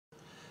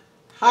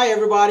Hi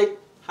everybody,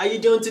 how you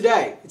doing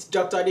today? It's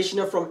Dr.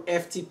 Adesina from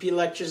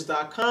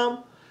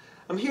ftplectures.com.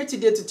 I'm here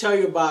today to tell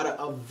you about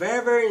a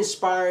very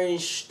inspiring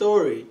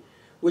story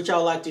which I'd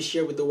like to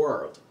share with the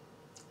world.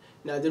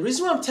 Now the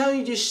reason why I'm telling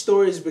you this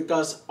story is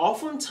because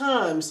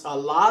oftentimes a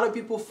lot of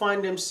people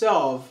find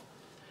themselves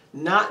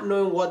not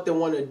knowing what they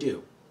want to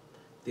do.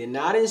 They're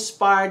not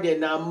inspired, they're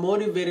not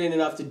motivated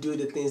enough to do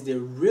the things they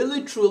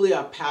really truly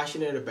are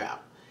passionate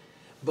about.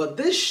 But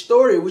this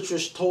story, which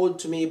was told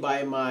to me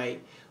by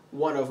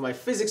one of my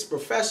physics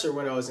professor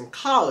when I was in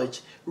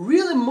college,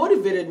 really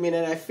motivated me,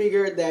 and I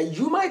figured that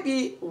you might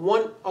be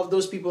one of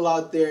those people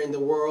out there in the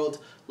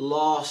world,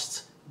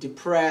 lost,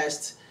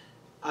 depressed,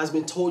 has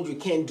been told you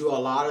can't do a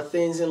lot of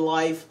things in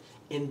life,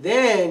 and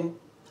then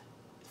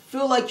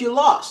feel like you're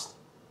lost.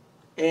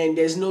 And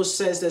there's no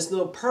sense, there's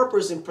no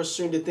purpose in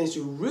pursuing the things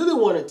you really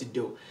wanted to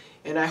do.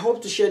 And I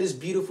hope to share this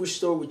beautiful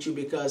story with you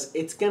because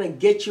it's going to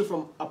get you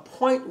from a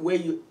point where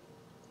you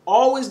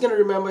always going to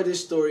remember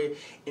this story,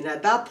 and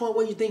at that point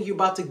when you think you're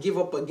about to give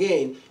up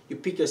again, you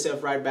pick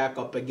yourself right back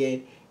up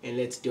again and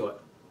let's do it.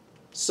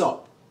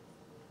 So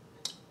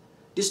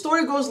the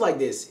story goes like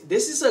this.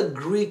 This is a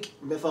Greek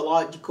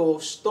mythological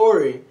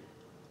story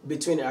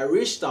between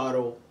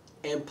Aristotle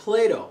and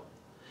Plato.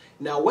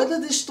 Now whether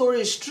this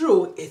story is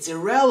true, it's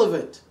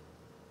irrelevant,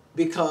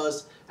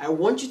 because I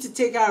want you to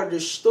take out of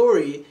this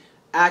story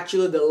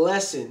actually the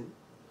lesson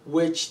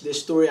which the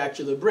story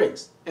actually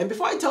brings. And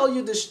before I tell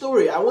you the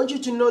story, I want you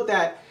to note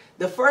that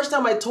the first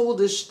time I told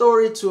this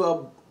story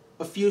to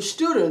a few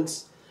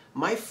students,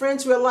 my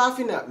friends were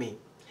laughing at me.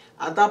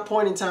 At that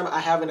point in time, I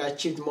haven't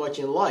achieved much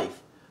in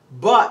life,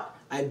 but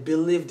I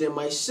believed in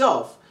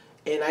myself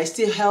and I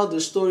still held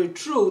the story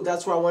true.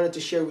 That's what I wanted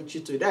to share with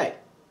you today.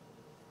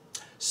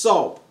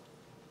 So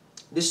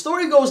the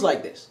story goes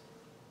like this.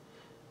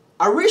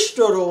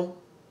 Aristotle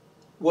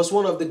was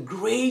one of the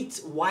great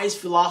wise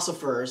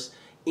philosophers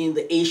in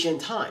the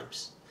ancient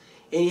times,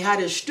 and he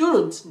had a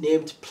student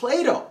named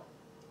Plato.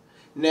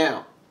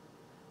 Now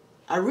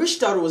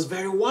Aristotle was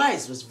very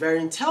wise, was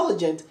very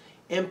intelligent,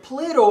 and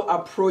Plato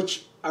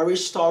approached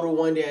Aristotle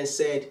one day and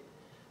said,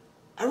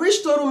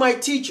 "Aristotle, my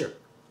teacher,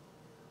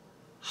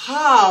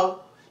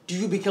 how do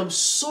you become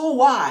so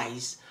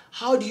wise?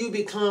 How do you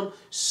become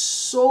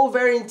so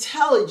very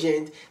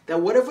intelligent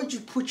that whatever you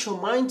put your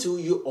mind to,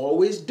 you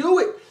always do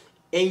it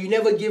and you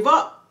never give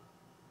up?"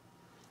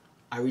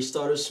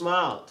 Aristotle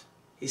smiled.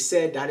 He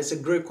said, "That is a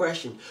great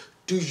question.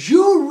 Do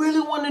you really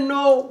want to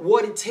know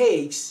what it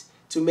takes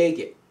to make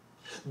it?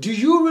 Do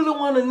you really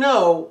want to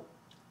know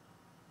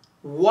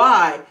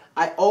why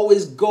I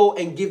always go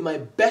and give my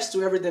best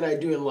to everything I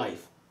do in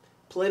life?"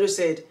 Plato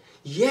said,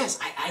 "Yes,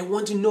 I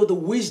want to know the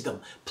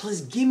wisdom.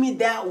 Please give me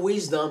that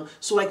wisdom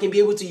so I can be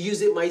able to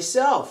use it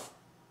myself."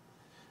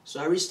 So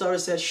Aristotle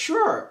said,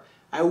 "Sure,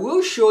 I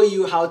will show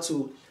you how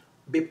to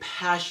be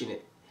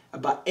passionate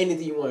about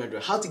anything you want to do,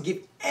 how to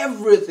give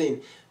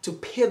everything to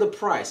pay the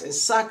price and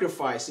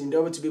sacrifice in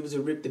order to be able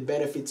to reap the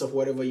benefits of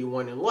whatever you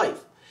want in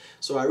life."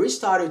 So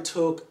Aristotle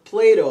took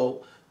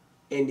Plato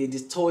and they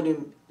just told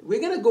him, "We're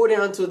going to go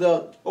down to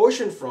the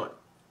ocean front."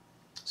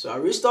 So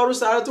Aristotle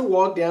started to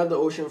walk down the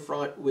ocean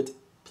front with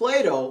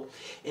Plato,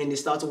 and they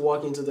started to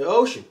walk into the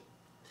ocean.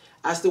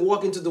 As they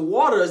walk into the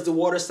water, as the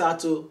water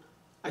started to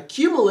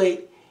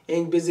accumulate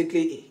and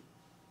basically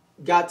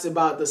got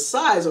about the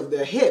size of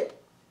their hip.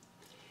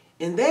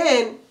 And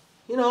then,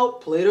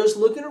 Plato's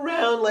looking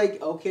around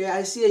like, okay,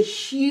 I see a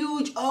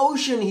huge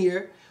ocean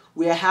here.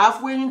 We're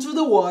halfway into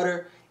the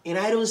water and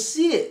I don't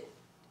see it.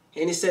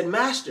 And he said,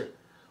 "Master,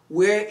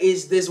 where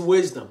is this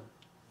wisdom?"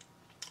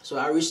 So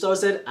Aristotle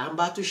said, "I'm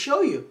about to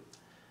show you."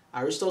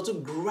 Aristotle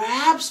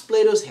grabs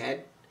Plato's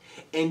head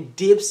and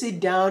dips it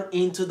down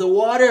into the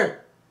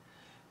water.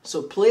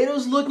 So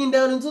Plato's looking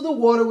down into the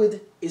water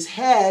with his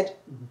head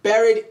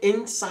buried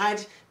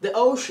inside the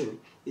ocean.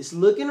 He's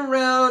looking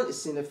around,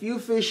 he's seen a few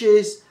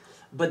fishes,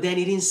 but then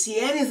he didn't see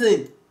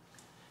anything.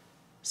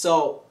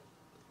 So,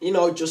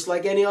 just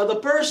like any other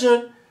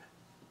person,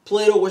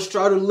 Plato was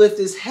trying to lift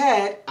his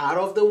head out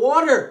of the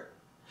water.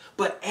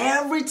 But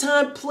every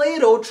time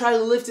Plato tried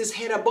to lift his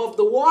head above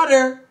the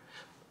water,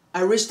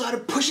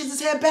 Aristotle pushes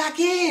his head back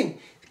in.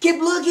 Keep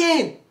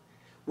looking.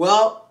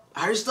 Well,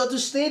 Aristotle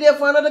stayed there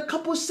for another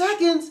couple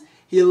seconds.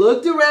 He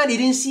looked around, he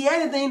didn't see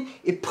anything.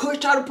 He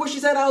tried to push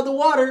his head out of the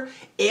water.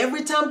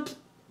 Every time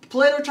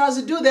Plato tries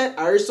to do that,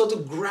 Aristotle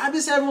grabs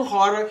his head even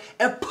harder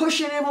and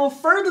pushes it even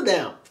further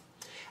down.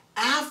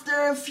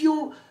 After a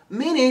few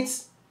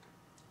minutes,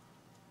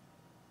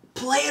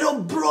 Plato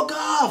broke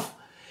off.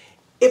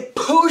 It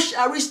pushed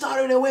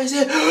Aristotle away and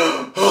said,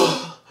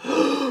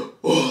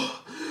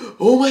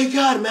 "Oh my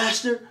God,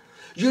 master,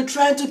 you're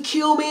trying to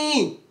kill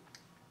me.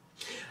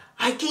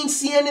 I can't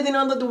see anything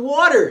under the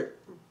water."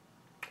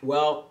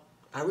 Well,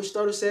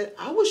 Aristotle said,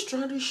 "I was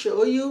trying to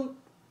show you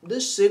the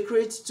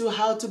secret to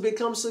how to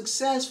become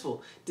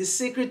successful, the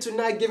secret to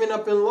not giving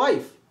up in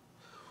life."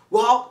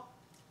 Well,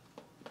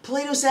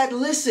 Plato said,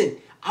 "Listen,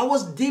 I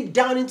was deep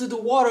down into the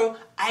water.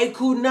 I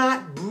could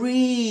not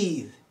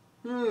breathe.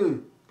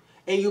 And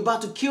you're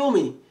about to kill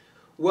me."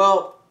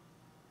 Well,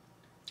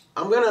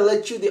 I'm going to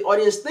let you, the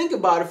audience, think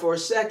about it for a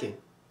second.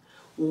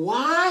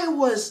 Why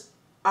was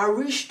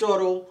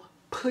Aristotle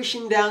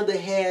pushing down the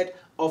head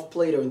of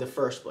Plato in the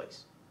first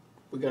place?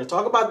 We're going to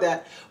talk about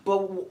that.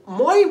 But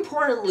more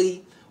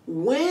importantly,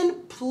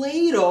 when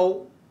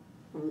Plato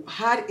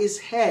had his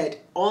head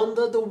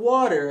under the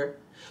water,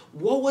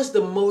 what was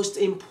the most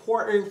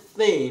important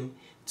thing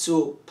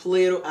to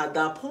Plato at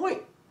that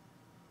point?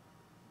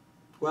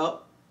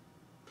 Well,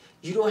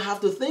 you don't have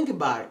to think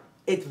about it.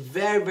 It's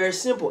very, very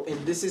simple.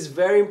 And this is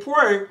very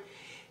important.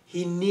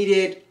 He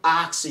needed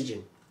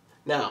oxygen.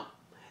 Now,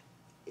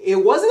 it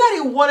wasn't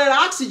that he wanted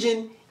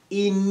oxygen.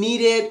 He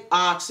needed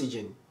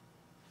oxygen.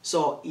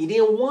 So he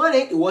didn't want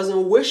it. He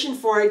wasn't wishing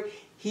for it.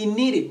 He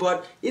needed it.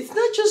 But it's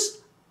not just,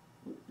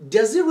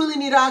 does he really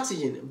need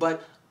oxygen?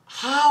 But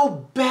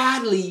how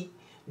badly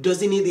does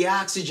he need the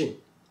oxygen?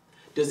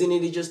 Does he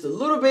need it just a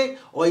little bit,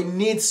 or he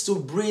needs to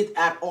breathe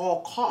at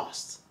all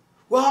costs?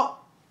 Well,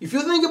 if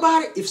you think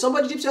about it, if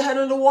somebody dips your head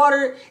under the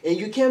water and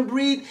you can't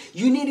breathe,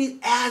 you need it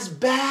as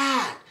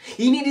bad.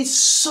 You need it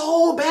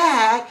so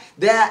bad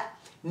that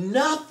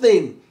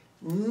nothing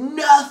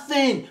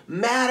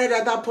mattered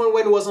at that point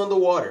when it was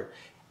underwater.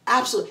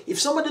 Absolutely. If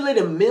somebody laid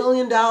 $1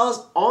 million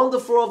on the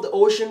floor of the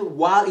ocean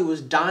while he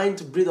was dying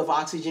to breathe of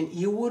oxygen,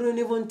 he wouldn't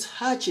even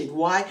touch it.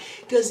 Why?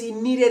 Because he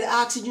needed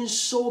oxygen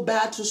so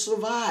bad to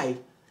survive.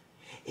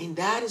 And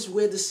that is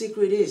where the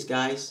secret is,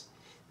 guys.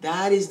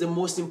 That is the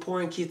most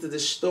important key to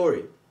this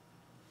story.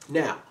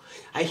 Now,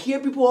 I hear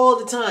people all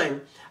the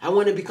time, I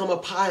want to become a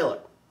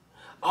pilot.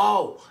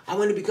 Oh, I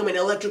want to become an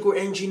electrical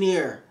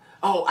engineer.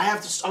 Oh, I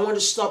want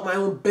to start my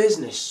own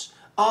business.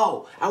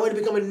 Oh, I want to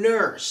become a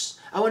nurse.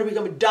 I want to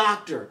become a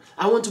doctor.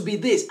 I want to be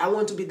this. I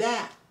want to be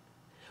that.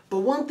 But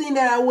one thing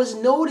that I always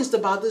noticed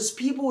about these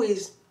people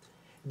is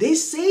they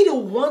say they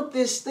want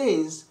these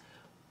things,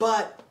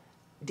 but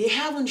they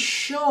haven't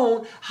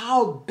shown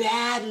how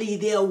badly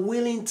they are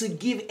willing to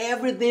give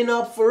everything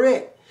up for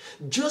it.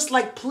 Just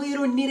like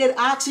Plato needed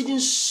oxygen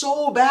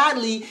so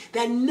badly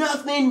that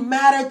nothing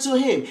mattered to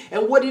him.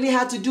 And what did he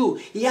have to do?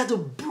 He had to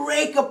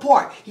break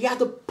apart. He had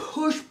to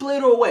push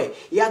Plato away.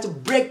 He had to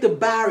break the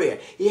barrier.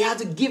 He had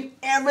to give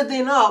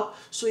everything up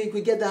so he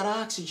could get that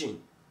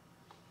oxygen.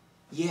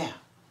 Yeah,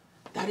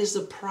 that is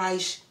the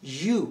price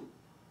you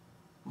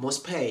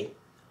must pay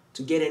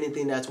to get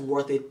anything that's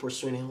worth it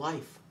pursuing in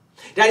life.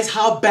 That is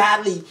how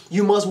badly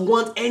you must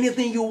want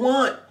anything you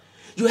want.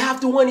 You have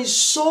to want it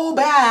so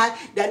bad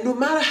that no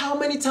matter how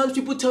many times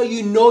people tell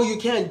you no, you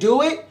can't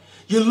do it,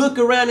 you look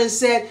around and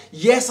say,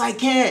 yes, I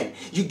can.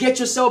 You get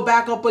yourself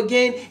back up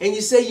again and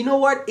you say, you know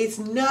what? It's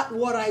not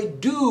what I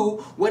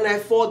do when I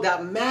fall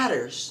that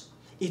matters.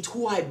 It's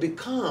who I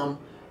become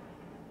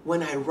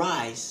when I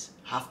rise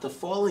after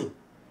falling.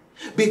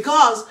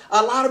 Because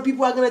a lot of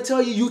people are going to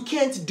tell you, you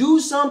can't do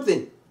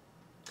something.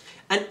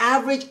 An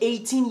average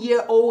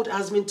 18-year-old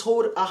has been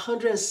told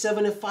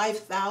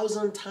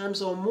 175,000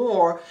 times or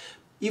more,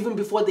 even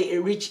before they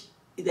reach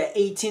their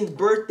 18th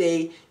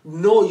birthday,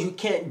 no, you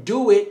can't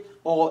do it,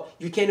 or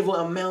you can't even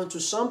amount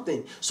to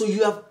something. So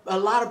you have a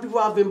lot of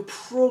people have been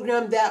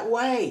programmed that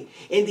way.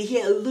 And they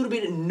hear a little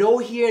bit of no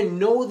here,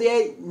 no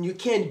there, you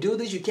can't do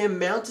this, you can't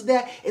amount to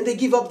that, and they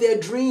give up their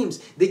dreams,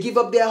 they give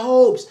up their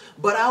hopes.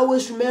 But I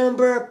always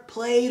remember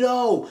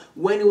Plato,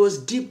 when he was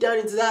deep down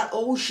into that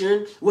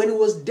ocean, when he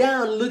was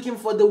down looking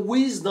for the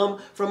wisdom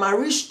from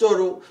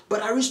Aristotle,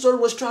 but Aristotle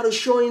was trying to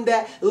show him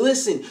that,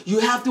 listen, you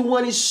have to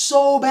want it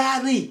so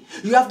badly.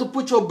 You have to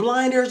put your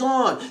blinders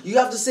on. You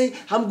have to say,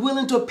 I'm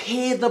willing to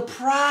pay the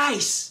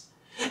price.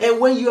 And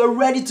when you're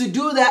ready to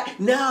do that,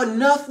 now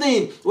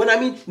nothing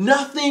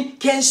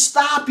can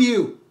stop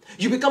you.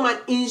 You become an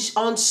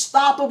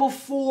unstoppable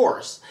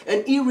force,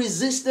 an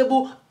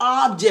irresistible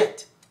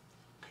object.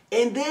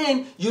 And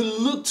then you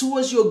look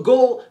towards your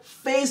goal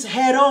face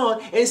head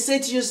on and say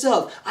to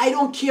yourself, I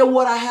don't care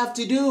what I have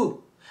to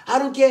do. I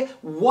don't care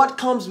what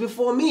comes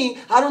before me.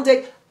 I don't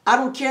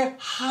care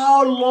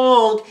how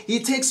long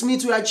it takes me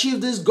to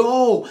achieve this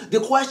goal. The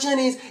question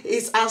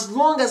is as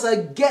long as I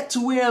get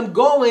to where I'm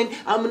going,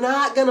 I'm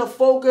not going to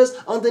focus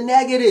on the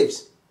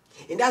negatives.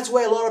 And that's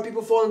where a lot of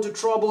people fall into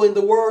trouble in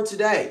the world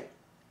today.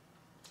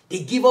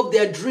 They give up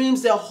their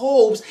dreams, their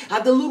hopes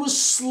at the little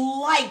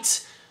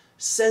slight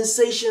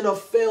sensation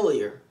of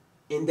failure.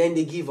 And then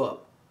they give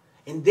up.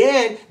 And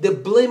then they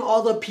blame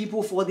other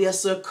people for their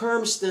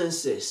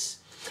circumstances.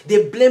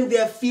 They blame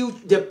their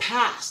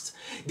past.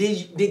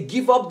 They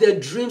give up their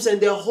dreams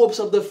and their hopes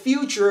of the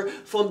future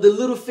from the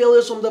little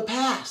failures from the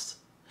past,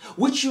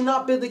 which should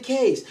not be the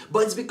case.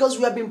 But it's because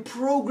we have been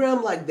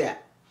programmed like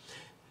that.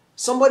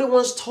 Somebody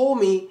once told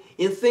me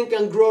in Think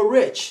and Grow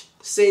Rich,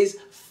 says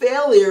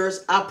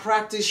failures are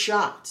practice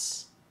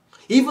shots.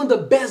 Even the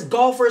best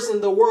golfers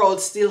in the world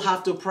still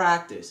have to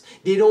practice.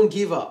 They don't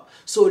give up.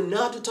 So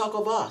not to talk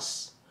of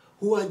us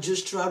who are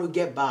just trying to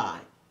get by.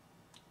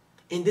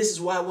 And this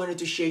is why I wanted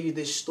to share you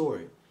this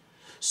story.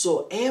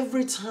 So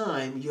every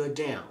time you're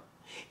down,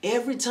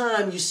 Every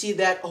time you see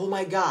that, oh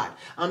my God,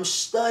 I'm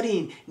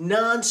studying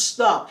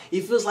non-stop.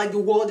 It feels like the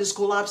world is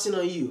collapsing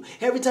on you.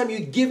 Every time you're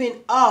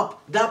giving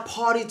up that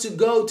party to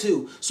go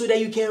to so that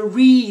you can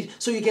read,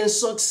 so you can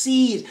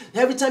succeed.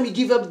 Every time you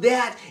give up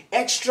that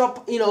extra,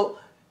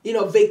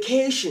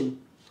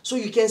 vacation so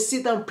you can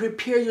sit down and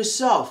prepare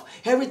yourself.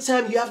 Every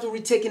time you have to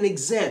retake an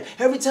exam.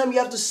 Every time you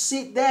have to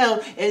sit down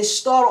and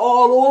start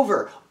all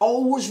over.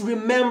 Always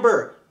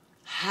remember,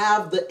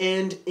 have the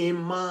end in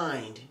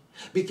mind.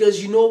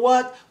 Because you know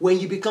what? When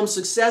you become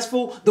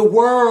successful, the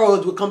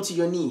world will come to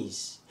your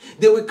knees.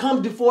 They will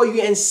come before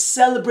you and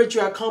celebrate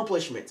your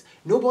accomplishments.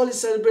 Nobody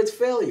celebrates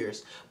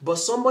failures. But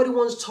somebody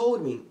once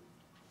told me,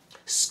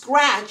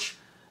 scratch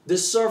the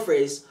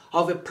surface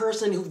of a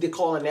person who they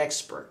call an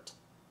expert.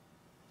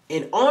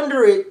 And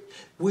under it,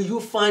 will you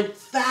find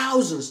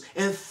thousands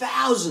and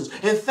thousands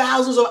and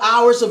thousands of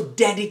hours of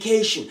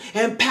dedication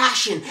and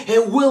passion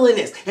and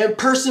willingness and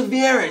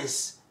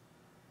perseverance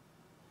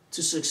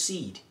to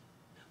succeed.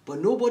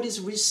 But nobody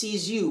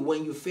sees you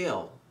when you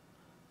fail.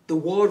 The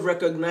world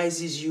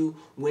recognizes you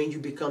when you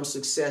become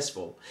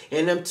successful.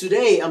 And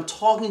today, I'm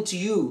talking to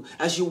you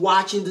as you're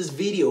watching this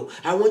video.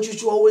 I want you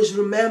to always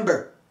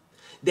remember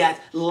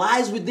that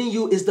lies within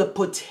you is the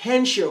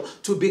potential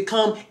to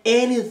become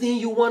anything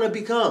you want to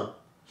become.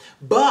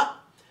 But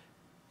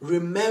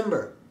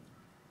remember,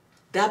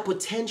 that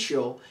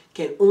potential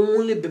can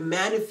only be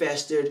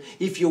manifested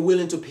if you're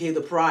willing to pay the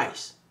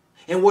price.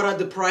 And what are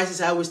the prices?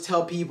 I always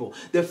tell people.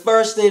 The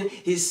first thing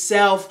is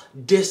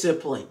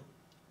self-discipline.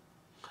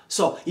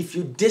 So if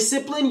you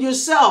discipline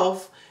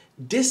yourself,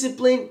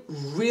 discipline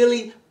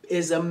really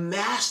is a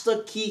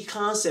master key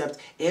concept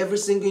every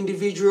single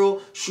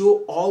individual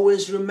should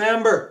always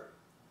remember.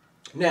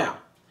 Now,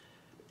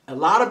 a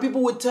lot of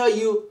people would tell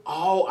you,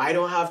 oh, I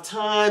don't have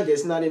time.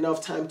 There's not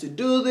enough time to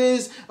do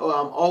this.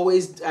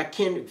 I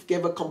can't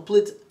give a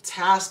complete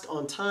task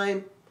on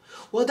time.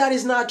 Well, that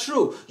is not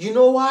true. You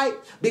know why?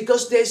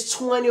 Because there's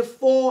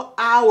 24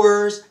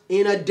 hours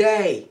in a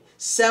day,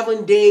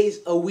 7 days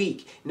a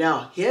week.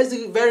 Now, here's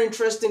the very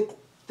interesting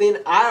thing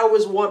I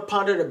always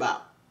pondered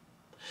about.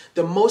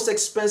 The most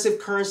expensive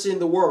currency in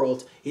the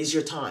world is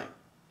your time.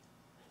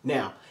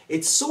 Now,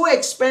 it's so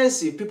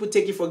expensive, people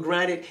take it for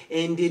granted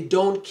and they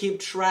don't keep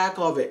track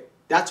of it.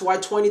 That's why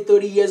 20,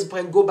 30 years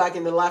can go back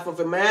in the life of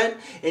a man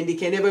and they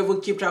can never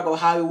even keep track of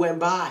how it went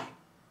by.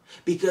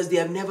 Because they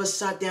have never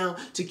sat down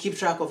to keep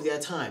track of their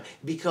time.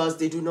 Because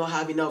they do not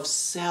have enough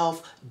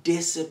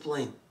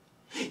self-discipline.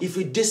 If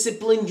you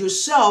discipline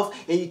yourself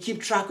and you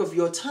keep track of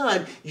your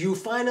time, you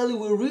finally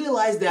will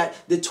realize that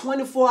the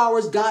 24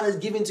 hours God has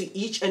given to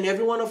each and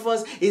every one of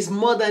us is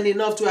more than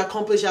enough to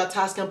accomplish our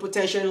task and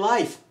potential in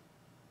life.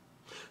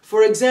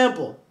 For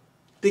example,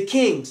 the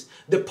kings,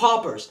 the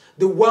paupers,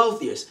 the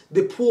wealthiest,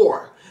 the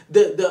poor,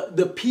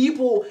 the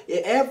people,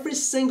 every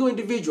single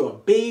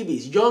individual,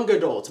 babies, young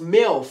adults,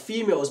 male,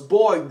 females,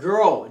 boy,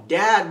 girl,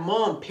 dad,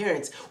 mom,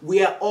 parents,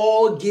 we are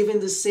all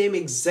given the same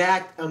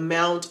exact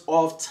amount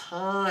of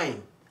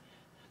time.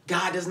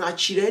 God does not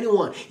cheat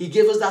anyone. He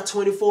gave us that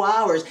 24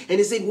 hours and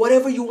he said,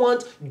 whatever you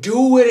want, do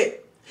with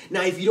it.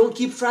 Now, if you don't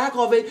keep track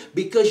of it,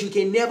 because you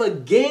can never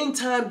gain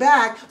time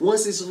back,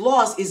 once it's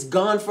lost, it's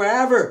gone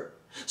forever.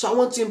 So I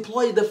want to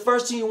implore you, the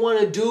first thing you want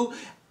to do,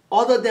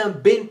 other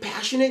than being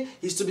passionate,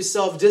 is to be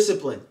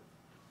self-disciplined.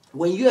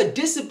 When you are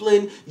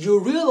disciplined, you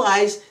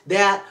realize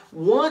that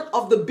one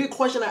of the big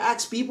questions I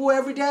ask people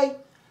every day,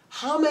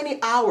 how many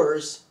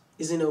hours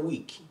is in a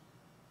week?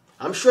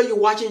 I'm sure you're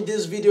watching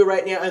this video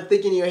right now and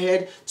thinking in your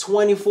head,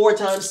 24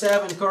 times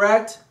 7,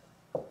 correct?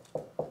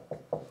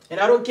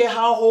 And I don't care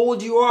how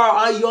old you are,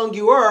 how young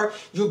you are,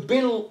 you've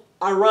been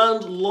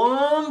around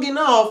long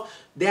enough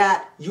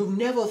that you've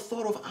never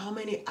thought of how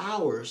many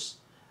hours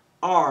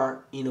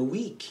are in a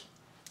week.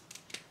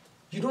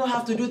 You don't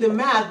have to do the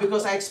math,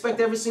 because I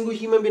expect every single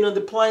human being on the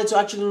planet to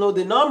actually know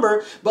the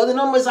number, but the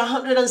number is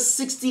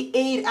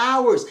 168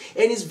 hours.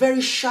 And it's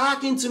very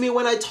shocking to me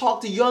when I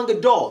talk to young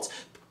adults,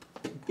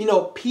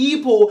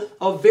 people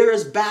of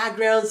various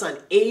backgrounds and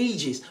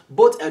ages,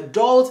 both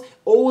adults,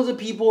 older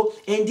people,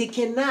 and they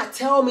cannot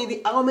tell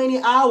me how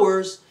many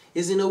hours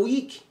is in a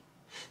week.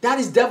 That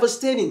is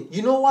devastating.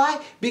 You know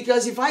why?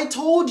 Because if I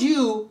told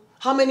you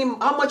how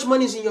much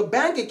money is in your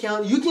bank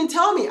account, you can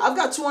tell me, I've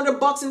got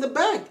 $200 in the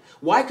bank.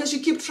 Why? Because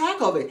you keep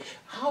track of it.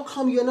 How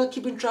come you're not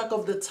keeping track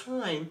of the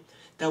time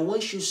that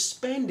once you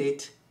spend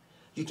it,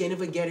 you can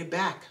never get it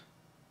back?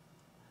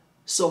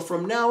 So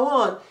from now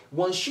on,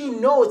 once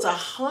you know it's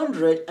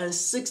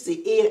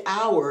 168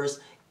 hours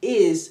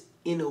is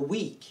in a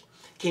week,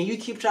 can you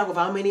keep track of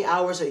how many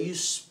hours are you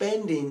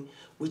spending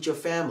with your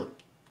family?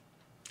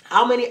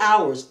 How many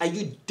hours are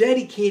you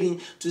dedicating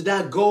to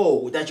that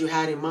goal that you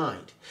had in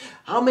mind?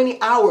 How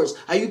many hours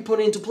are you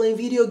putting into playing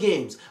video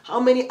games? How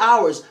many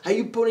hours are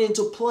you putting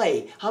into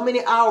play? How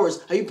many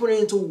hours are you putting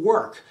into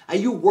work? Are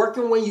you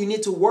working when you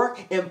need to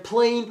work and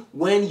playing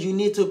when you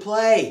need to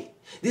play?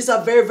 These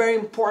are very, very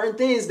important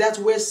things. That's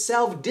where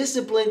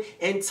self-discipline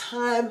and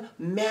time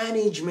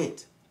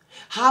management.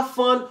 Have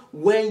fun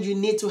when you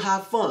need to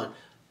have fun.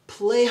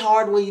 Play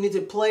hard when you need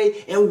to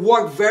play, and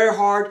work very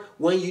hard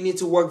when you need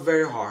to work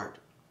very hard.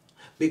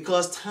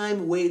 Because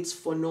time waits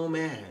for no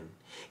man.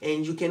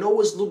 And you can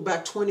always look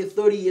back 20,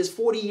 30 years,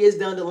 40 years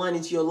down the line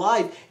into your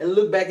life and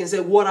look back and say,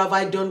 what have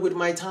I done with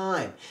my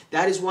time?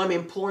 That is why I'm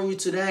imploring you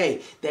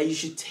today that you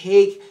should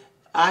take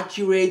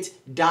accurate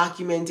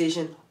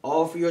documentation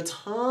of your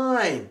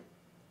time.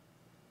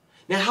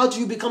 Now, how do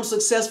you become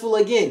successful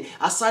again?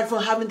 Aside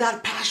from having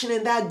that passion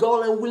and that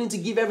goal and willing to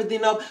give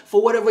everything up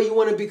for whatever you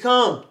want to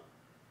become.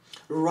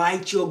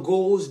 Write your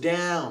goals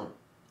down.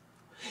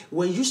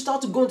 When you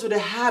start to go into the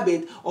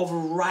habit of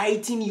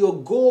writing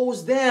your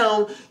goals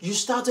down, you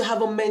start to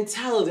have a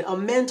mentality, a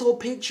mental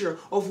picture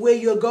of where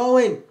you're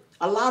going.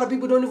 A lot of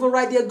people don't even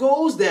write their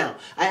goals down.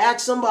 I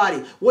asked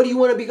somebody, what do you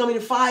want to become in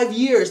 5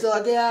 years? They're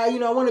like, yeah,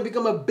 I want to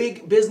become a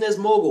big business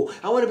mogul.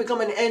 I want to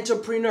become an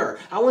entrepreneur.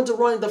 I want to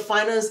run the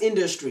finance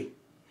industry.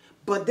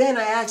 But then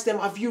I asked them,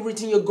 have you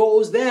written your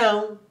goals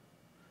down?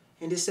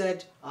 And they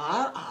said,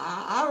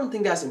 I don't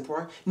think that's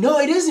important. No,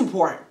 it is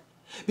important.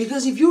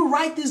 Because if you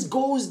write these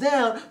goals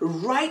down,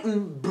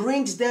 writing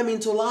brings them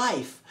into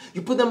life.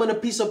 You put them on a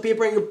piece of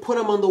paper and you put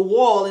them on the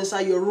wall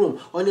inside your room,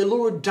 on a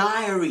little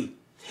diary.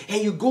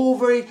 And you go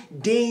over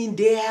it day in,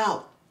 day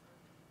out.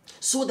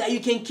 So that you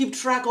can keep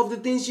track of the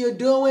things you're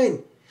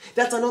doing.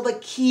 That's another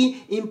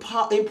key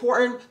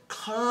important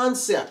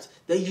concept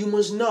that you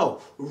must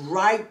know.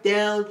 Write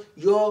down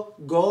your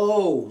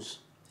goals.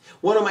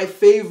 One of my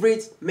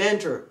favorite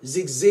mentors,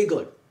 Zig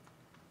Ziglar.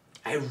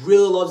 I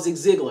really love Zig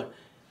Ziglar.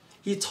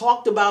 He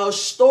talked about a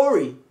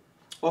story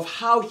of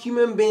how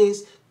human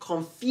beings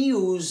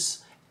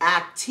confuse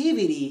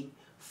activity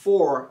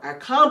for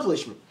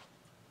accomplishment.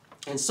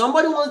 And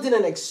somebody once did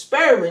an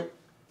experiment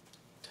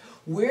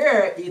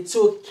where it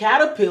took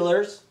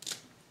caterpillars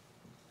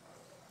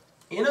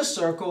in a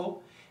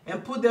circle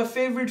and put their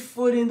favorite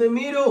food in the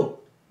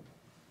middle.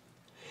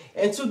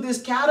 And took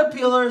these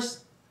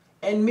caterpillars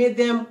and made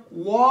them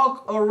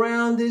walk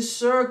around this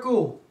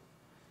circle.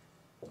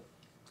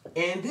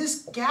 And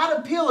these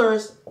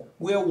caterpillars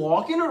were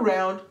walking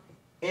around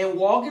and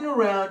walking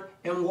around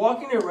and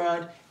walking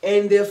around,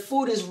 and their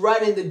food is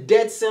right in the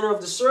dead center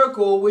of the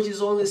circle, which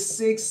is only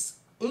 6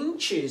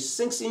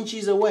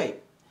 inches away.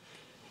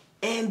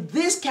 And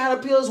these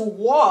caterpillars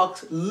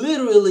walked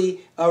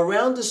literally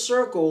around the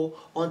circle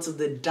until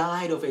they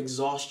died of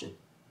exhaustion.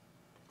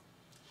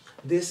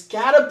 These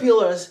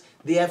caterpillars,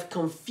 they have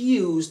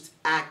confused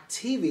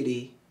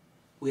activity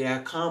with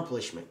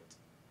accomplishment.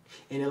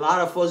 And a lot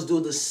of us do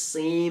the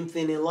same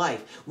thing in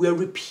life. We're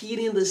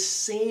repeating the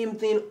same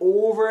thing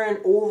over and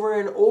over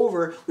and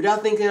over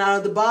without thinking out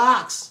of the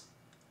box.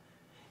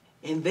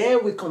 And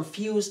then we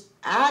confuse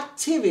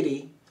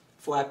activity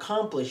for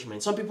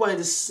accomplishment. Some people are in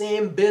the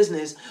same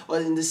business or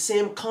in the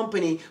same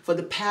company for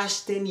the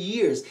past 10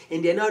 years,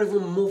 and they're not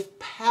even moved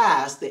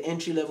past the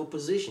entry-level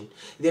position.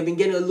 They've been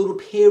getting a little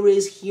pay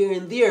raise here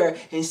and there,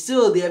 and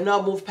still they have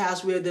not moved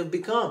past where they've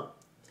become.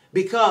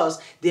 Because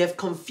they have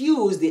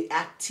confused the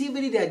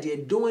activity that they're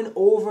doing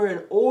over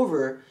and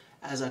over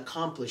as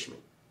accomplishment.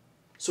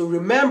 So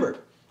remember,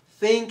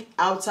 think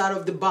outside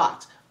of the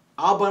box.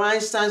 Albert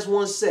Einstein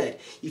once said,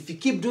 if you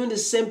keep doing the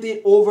same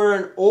thing over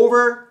and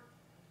over,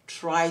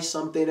 try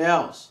something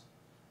else.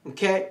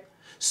 Okay?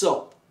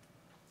 So,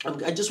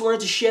 I just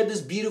wanted to share this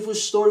beautiful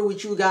story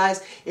with you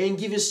guys and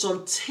give you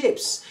some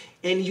tips.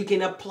 And you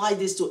can apply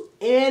this to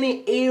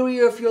any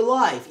area of your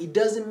life. It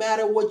doesn't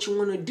matter what you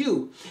want to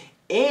do.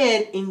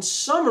 And in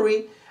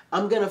summary,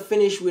 I'm going to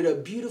finish with a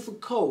beautiful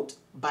quote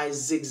by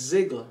Zig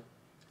Ziglar.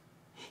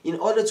 In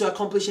order to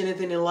accomplish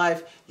anything in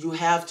life, you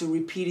have to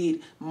repeat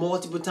it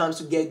multiple times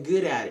to get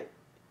good at it.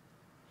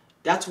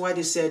 That's why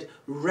they said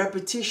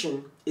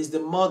repetition is the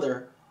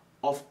mother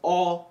of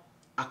all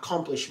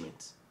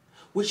accomplishments,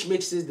 which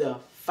makes it the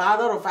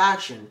father of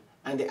action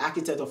and the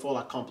architect of all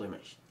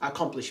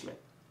accomplishment.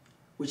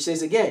 Which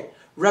says again,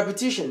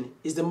 repetition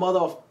is the mother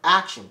of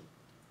action,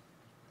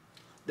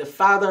 the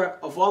father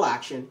of all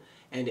action,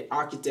 and the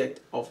architect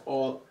of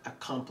all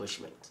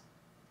accomplishment.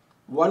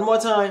 One more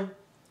time.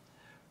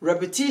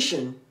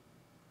 Repetition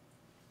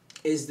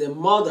is the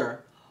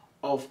mother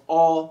of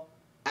all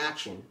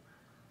action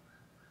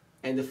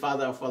and the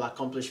father of all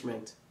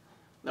accomplishment.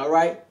 All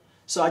right?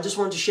 So I just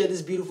wanted to share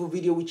this beautiful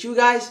video with you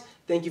guys.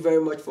 Thank you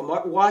very much for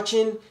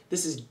watching.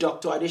 This is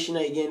Dr.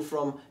 Adesina again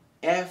from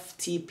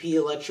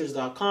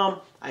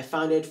ftplectures.com. I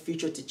founded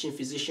Future Teaching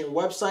Physician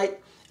website,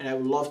 and I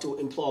would love to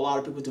implore a lot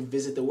of people to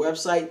visit the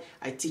website.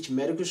 I teach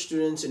medical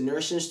students and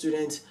nursing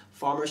students,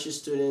 pharmacy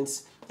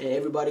students, and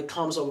everybody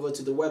comes over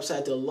to the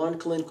website to learn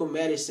clinical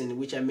medicine,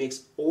 which I make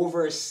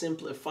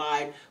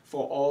oversimplified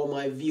for all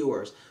my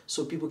viewers.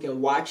 So people can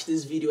watch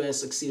this video and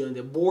succeed on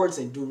their boards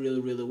and do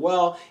really, really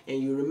well.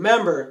 And you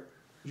remember,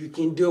 you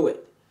can do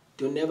it.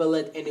 Don't never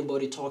let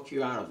anybody talk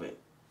you out of it.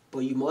 But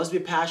you must be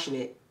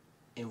passionate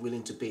and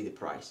willing to pay the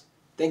price.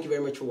 Thank you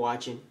very much for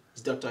watching.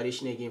 It's Dr.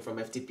 Adesina again from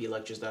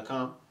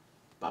ftplectures.com.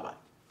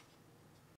 Bye-bye.